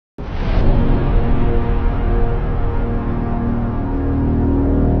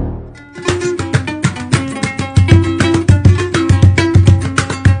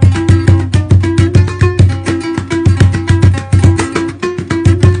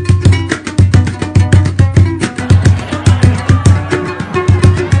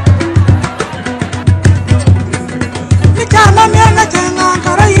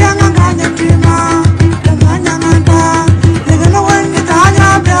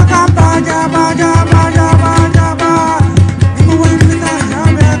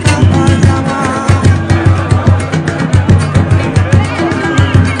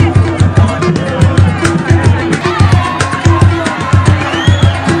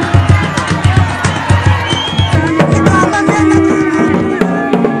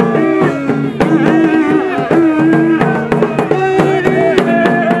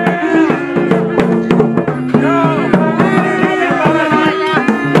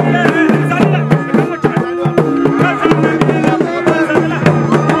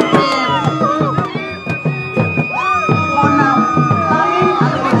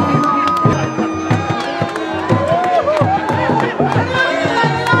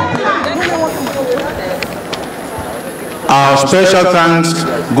special thanks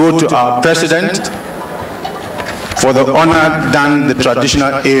go to our President for the honor done the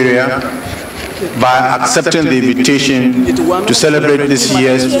traditional area by accepting the invitation to celebrate this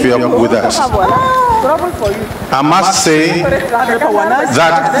year's Feok with us. I must say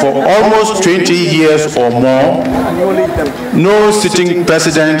that for almost 20 years or more, no sitting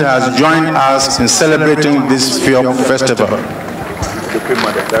president has joined us in celebrating this Feok festival.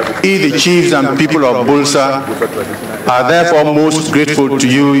 We, the chiefs and people of Bulsa, are therefore most grateful to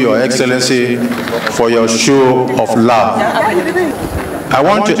you, Your Excellency, for your show of love. I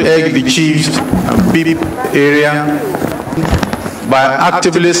want to urge the chiefs and people area by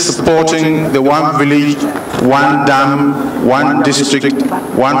actively supporting the one village, one dam, one district,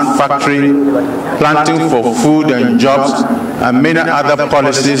 one factory, planting for food and jobs, and many other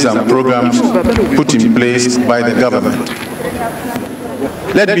policies and programs put in place by the government.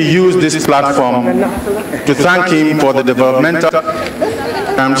 Let me use this platform to thank him for the developmental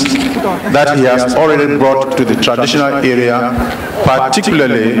programs that he has already brought to the traditional area,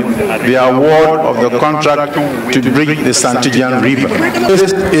 particularly the award of the contract to bridge the Santijan River.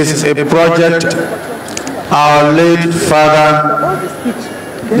 This is a project our late father,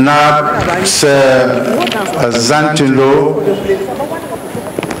 Asante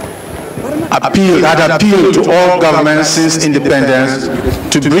had appealed to all governments since independence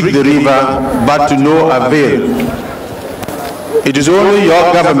to bridge the river, but to no avail. It is only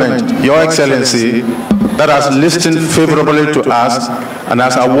your government, Your Excellency, that has listened favorably to us and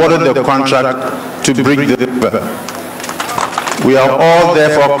has awarded the contract to bridge the river. We are all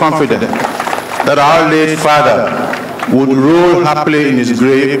therefore confident that our late father would roll happily in his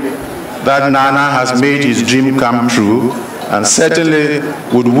grave, that Nana has made his dream come true, and certainly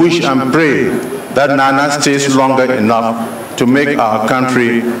would wish and pray that Nana stays longer enough to make our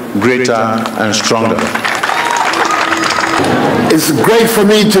country greater and stronger. It's great for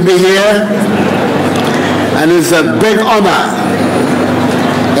me to be here, and it's a big honor,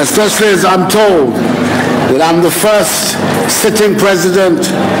 especially as I'm told that I'm the first sitting president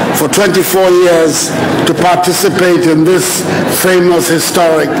for 24 years to participate in this famous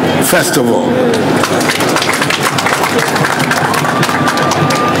historic festival.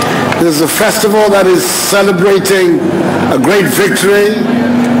 This is a festival that is celebrating a great victory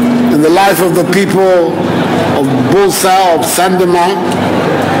in the life of the people of Bulsa, of Sandema,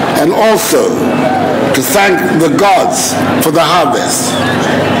 and also to thank the gods for the harvest.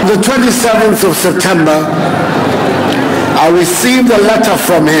 The 27th of September, I received a letter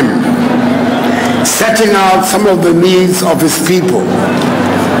from him setting out some of the needs of his people.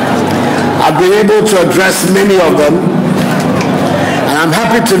 I've been able to address many of them, and I'm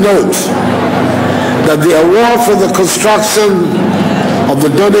happy to note that the award for the construction of the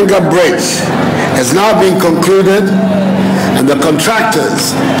Dodinga Bridge has now been concluded, and the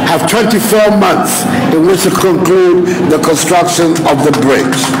contractors have 24 months in which to conclude the construction of the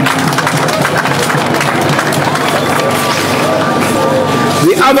bridge.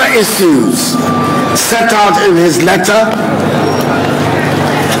 The other issues set out in his letter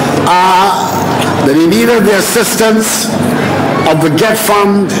are that he needed the assistance of the GET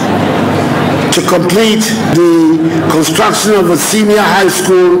Fund to complete the construction of a senior high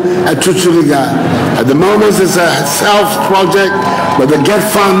school at Chuchuliga. At the moment it's a self-project, but the GET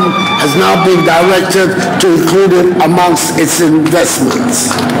Fund has now been directed to include it amongst its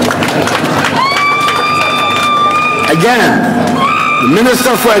investments. Again, the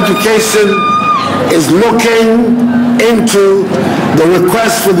Minister for Education is looking into the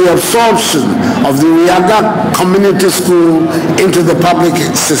request for the absorption of the Riaga Community School into the public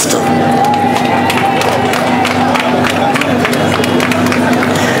system.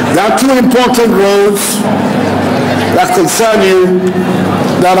 There are two important roads that concern you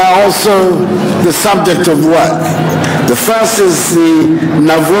that are also the subject of work. The first is the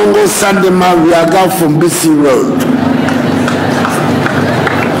Navrongo Sandema Riaga Fumbisi Road.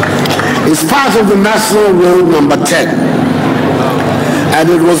 It's part of the National Road number 10, and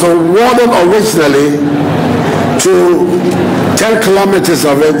it was awarded originally to 10 kilometers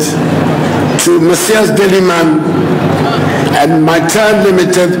of it to Messias Deliman and My Turn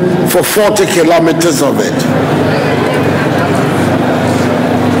Limited for 40 kilometers of it.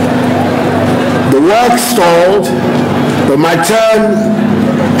 The work stalled, but My Turn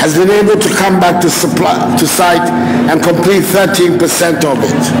has been able to come back to site and complete 13% of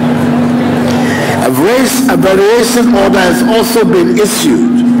it. A variation order has also been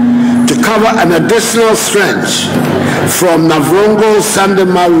issued to cover an additional stretch from Navrongo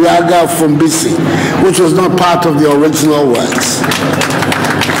Sandema Riaga Fumbisi, which was not part of the original works.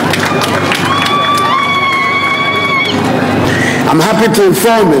 I'm happy to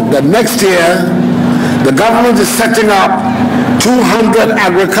inform you that next year, the government is setting up 200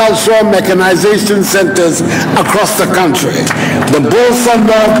 agricultural mechanization centers across the country. The Bolsa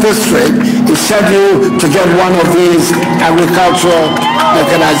North District is scheduled to get one of these agricultural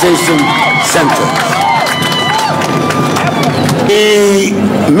mechanization centers. The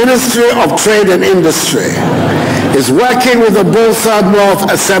Ministry of Trade and Industry is working with the Bolsa North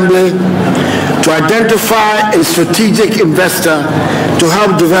Assembly to identify a strategic investor to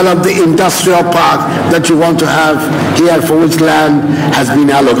help develop the industrial park that you want to have here, for which land has been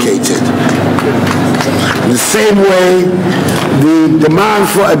allocated. In the same way, the demand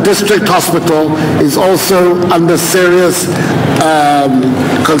for a district hospital is also under serious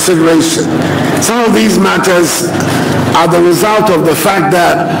consideration. Some of these matters are the result of the fact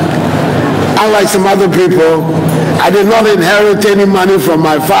that, unlike some other people, I did not inherit any money from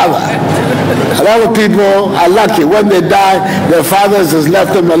my father. A lot of people are lucky. When they die, their fathers has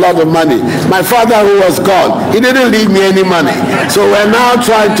left them a lot of money. My father, who was gone, he didn't leave me any money. So we're now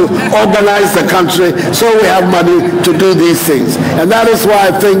trying to organize the country so we have money to do these things. And that is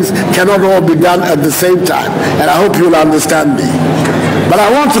why things cannot all be done at the same time. And I hope you'll understand me. But I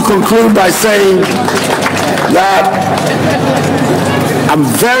want to conclude by saying that I'm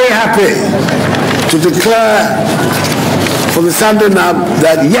very happy to declare for the Sandema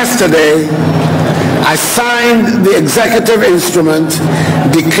that yesterday I signed the executive instrument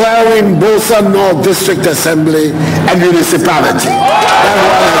declaring Bolsa North District Assembly a municipality. That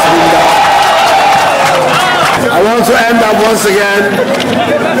one has been done. I want to end up once again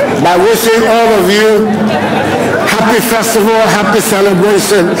by wishing all of you happy festival, happy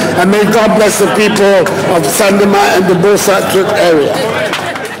celebration, and may God bless the people of Sandema and the Bolsa area.